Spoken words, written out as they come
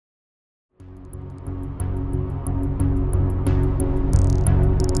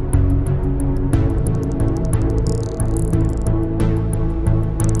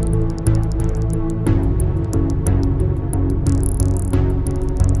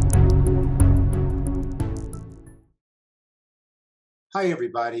Hi,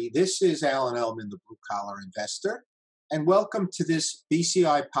 everybody. This is Alan Elman, the Blue Collar Investor, and welcome to this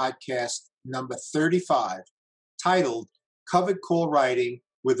BCI podcast number 35, titled Covered Call Writing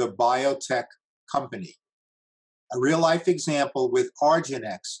with a Biotech Company. A real life example with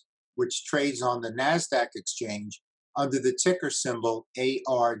Arginex, which trades on the NASDAQ exchange under the ticker symbol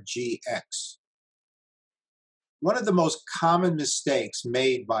ARGX. One of the most common mistakes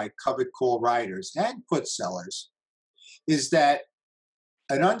made by covered call writers and put sellers is that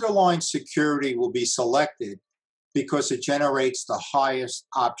an underlying security will be selected because it generates the highest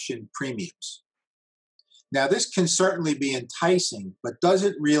option premiums. Now, this can certainly be enticing, but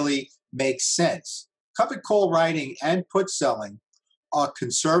doesn't really make sense. Covered call writing and put selling are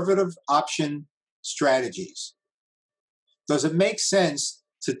conservative option strategies. Does it make sense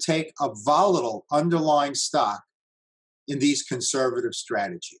to take a volatile underlying stock in these conservative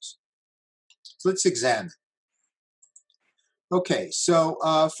strategies? So let's examine. Okay, so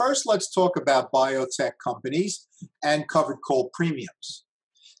first let's talk about biotech companies and covered call premiums.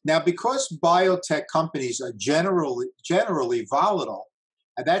 Now, because biotech companies are generally volatile,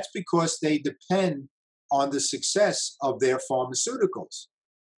 and that's because they depend on the success of their pharmaceuticals.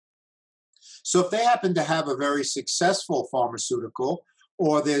 So if they happen to have a very successful pharmaceutical,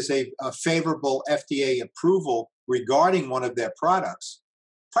 or there's a favorable FDA approval regarding one of their products,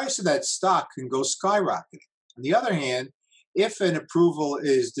 price of that stock can go skyrocketing. On the other hand, if an approval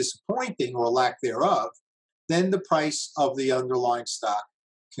is disappointing or lack thereof, then the price of the underlying stock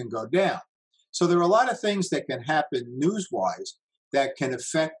can go down. So there are a lot of things that can happen news-wise that can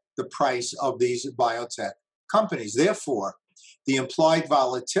affect the price of these biotech companies. Therefore, the implied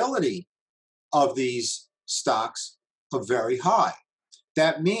volatility of these stocks are very high.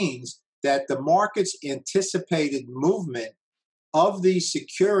 That means that the market's anticipated movement of these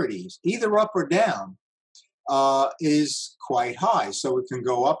securities, either up or down, is quite high. So it can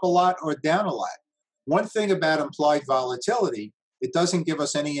go up a lot or down a lot. One thing about implied volatility, it doesn't give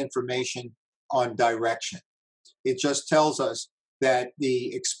us any information on direction. It just tells us that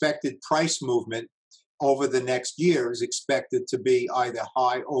the expected price movement over the next year is expected to be either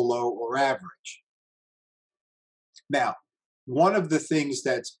high or low or average. Now, one of the things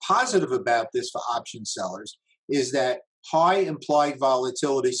that's positive about this for option sellers is that high implied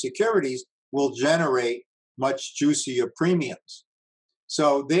volatility securities will generate much juicier premiums.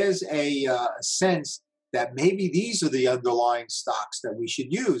 So there's a sense that maybe these are the underlying stocks that we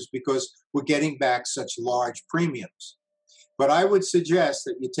should use because we're getting back such large premiums. But I would suggest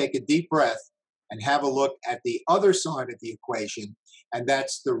that you take a deep breath and have a look at the other side of the equation, and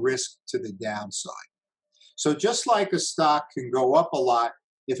that's the risk to the downside. So just like a stock can go up a lot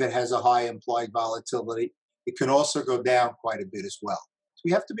if it has a high implied volatility, it can also go down quite a bit as well. So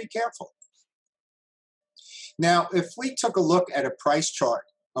we have to be careful. Now, if we took a look at a price chart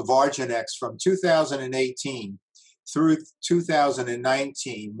of Arginex from 2018 through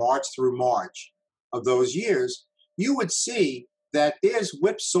 2019, March through March of those years, you would see that there's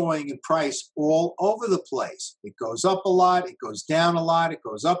whipsawing in price all over the place. It goes up a lot, it goes down a lot, it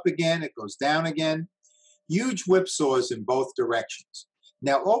goes up again, it goes down again. Huge whipsaws in both directions.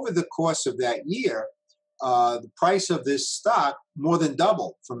 Now, over the course of that year, the price of this stock more than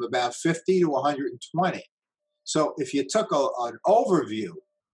doubled from about 50 to 120. So if you took an overview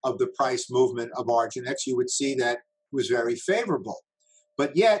of the price movement of Arginex, you would see that it was very favorable.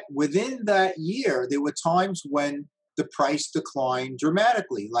 But yet, within that year, there were times when the price declined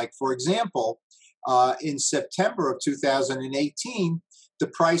dramatically. Like, for example, in September of 2018, the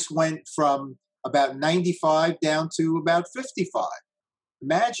price went from about 95 down to about 55.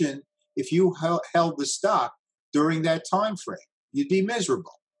 Imagine if you held the stock during that time frame. You'd be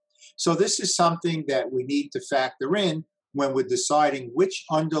miserable. So this is something that we need to factor in when we're deciding which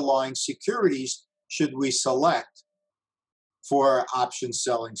underlying securities should we select for our option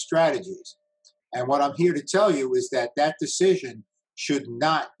selling strategies. And what I'm here to tell you is that that decision should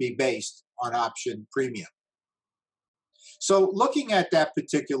not be based on option premium. So looking at that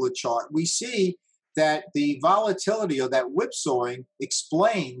particular chart, we see that the volatility or that whipsawing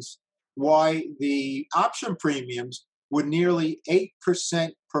explains why the option premiums were nearly 8%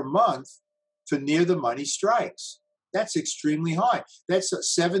 per month for near the money strikes. That's extremely high. That's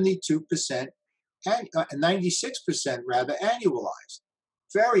 72% and 96% rather annualized.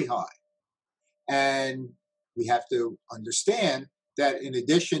 Very high. And we have to understand that in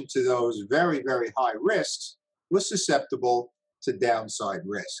addition to those very, very high risks, we're susceptible to downside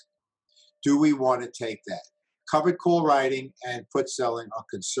risk. Do we want to take that? Covered call writing and put selling are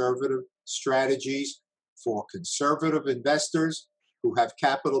conservative strategies for conservative investors who have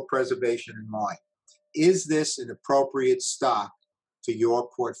capital preservation in mind. Is this an appropriate stock for your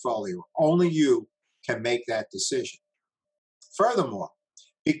portfolio. Only you can make that decision. Furthermore,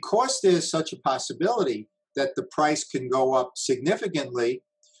 because there's such a possibility that the price can go up significantly,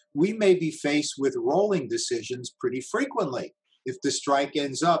 we may be faced with rolling decisions pretty frequently if the strike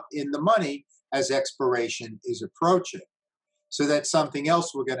ends up in the money as expiration is approaching. So that's something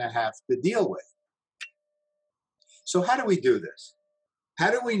else we're going to have to deal with. So how do we do this?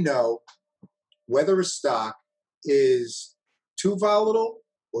 How do we know whether a stock is too volatile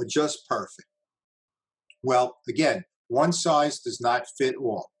or just perfect? Well, again, one size does not fit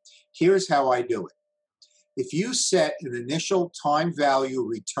all. Here's how I do it. If you set an initial time value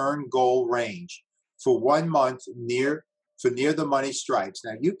return goal range for 1 month near the money strikes,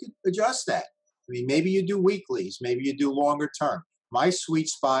 now you can adjust that. I mean, maybe you do weeklies, maybe you do longer term. My sweet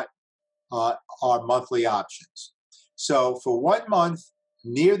spot are monthly options. So for 1 month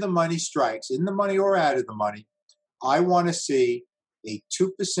near the money strikes, in the money or out of the money, I want to see a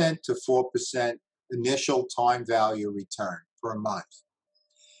 2% to 4% initial time value return per month.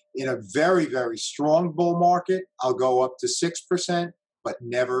 In a very, very strong bull market, I'll go up to 6%, but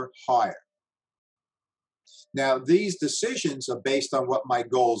never higher. Now, these decisions are based on what my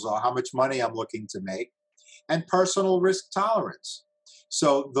goals are, how much money I'm looking to make, and personal risk tolerance.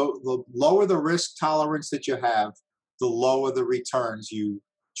 So the lower the risk tolerance that you have, the lower the returns you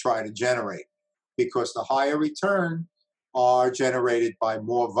try to generate, because the higher return are generated by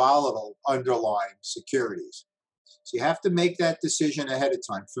more volatile underlying securities. So you have to make that decision ahead of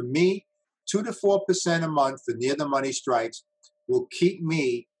time. For me, 2 to 4% a month for near the money strikes will keep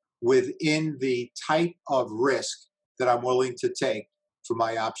me within the type of risk that I'm willing to take for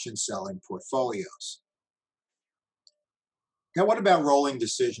my option selling portfolios. Now, what about rolling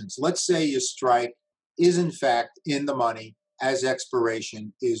decisions? Let's say your strike is in fact in the money as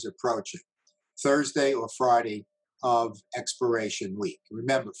expiration is approaching, Thursday or Friday of expiration week.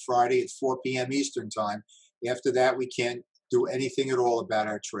 Remember, Friday at 4 p.m. Eastern time. After that, we can't do anything at all about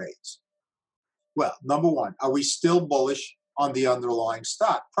our trades. Well, number one, are we still bullish on the underlying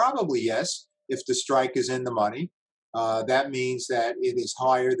stock? Probably yes, if the strike is in the money. That means that it is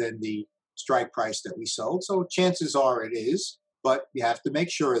higher than the strike price that we sold. So chances are it is, but you have to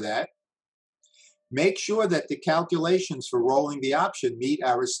make sure of that. Make sure that the calculations for rolling the option meet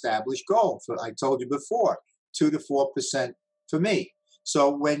our established goal. I told you before, 2 to 4% for me.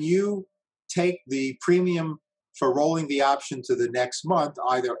 So when you take the premium for rolling the option to the next month,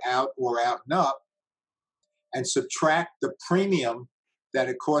 either out or out and up, and subtract the premium that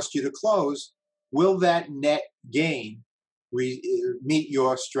it cost you to close, will that net gain meet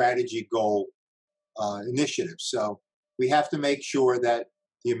your strategy goal initiative? So we have to make sure that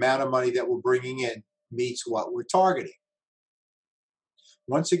the amount of money that we're bringing in meets what we're targeting.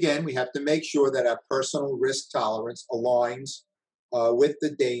 Once again, we have to make sure that our personal risk tolerance aligns with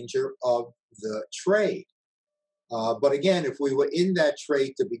the danger of the trade. But again, if we were in that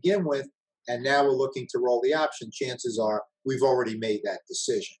trade to begin with, and now we're looking to roll the option, chances are we've already made that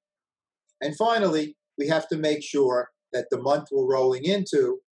decision. And finally, we have to make sure that the month we're rolling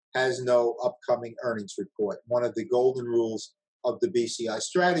into has no upcoming earnings report. One of the golden rules of the BCI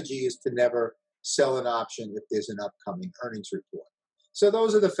strategy is to never sell an option if there's an upcoming earnings report. So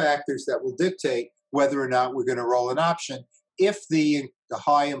those are the factors that will dictate whether or not we're going to roll an option if the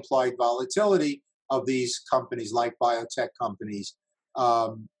high implied volatility of these companies like biotech companies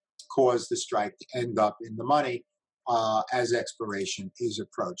cause the strike to end up in the money as expiration is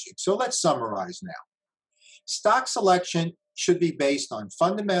approaching. So let's summarize now. Stock selection should be based on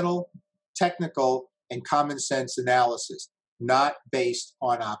fundamental, technical, and common sense analysis, not based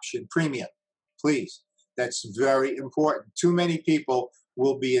on option premium. Please, that's very important. Too many people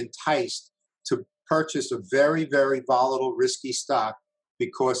will be enticed to purchase a very, very volatile, risky stock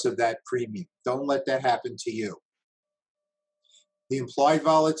because of that premium. Don't let that happen to you. The implied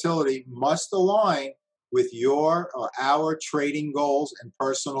volatility must align with your or our trading goals and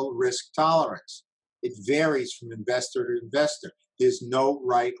personal risk tolerance. It varies from investor to investor. There's no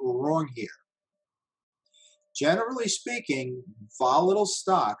right or wrong here. Generally speaking, volatile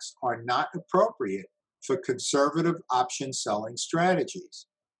stocks are not appropriate for conservative option selling strategies.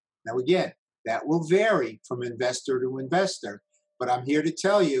 Now again, that will vary from investor to investor, but I'm here to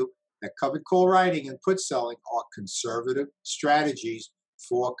tell you that covered call writing and put selling are conservative strategies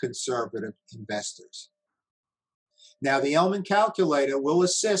for conservative investors. Now, the Ellman calculator will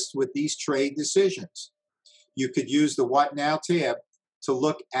assist with these trade decisions. You could use the What Now tab to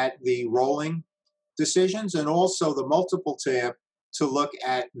look at the rolling decisions and also the multiple tab to look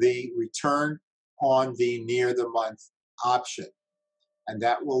at the return on the near the month option. And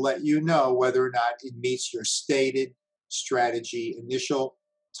that will let you know whether or not it meets your stated strategy initial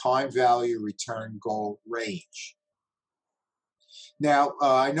time value return goal range. Now,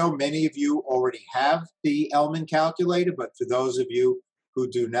 I know many of you already have the Elman calculator, but for those of you who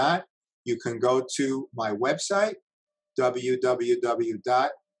do not, you can go to my website,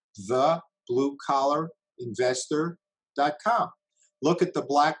 www.thebluecollarinvestor.com. Look at the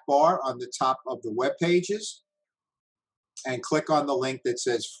black bar on the top of the web pages and click on the link that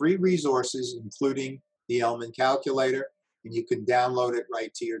says free resources, including the Elman calculator, and you can download it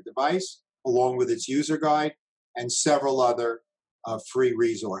right to your device, along with its user guide and several other free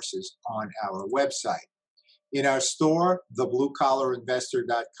resources on our website. In our store,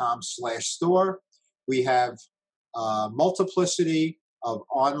 thebluecollarinvestor.com/store, we have multiplicity of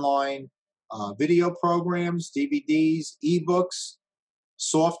online video programs, DVDs, ebooks,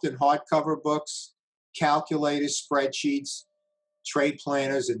 soft and hardcover books, calculators, spreadsheets, trade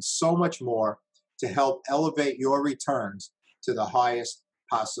planners, and so much more to help elevate your returns to the highest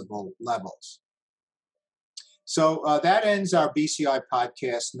possible levels. So that ends our BCI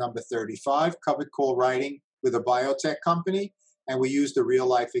podcast number 35, covered call writing with a biotech company, and we used a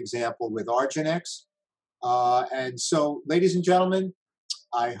real-life example with Arginex. And so, ladies and gentlemen,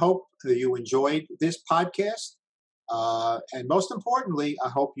 I hope you enjoyed this podcast, and most importantly, I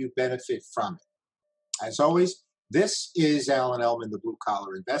hope you benefit from it. As always, this is Alan Elman, the Blue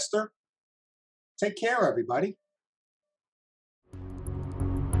Collar Investor. Take care, everybody.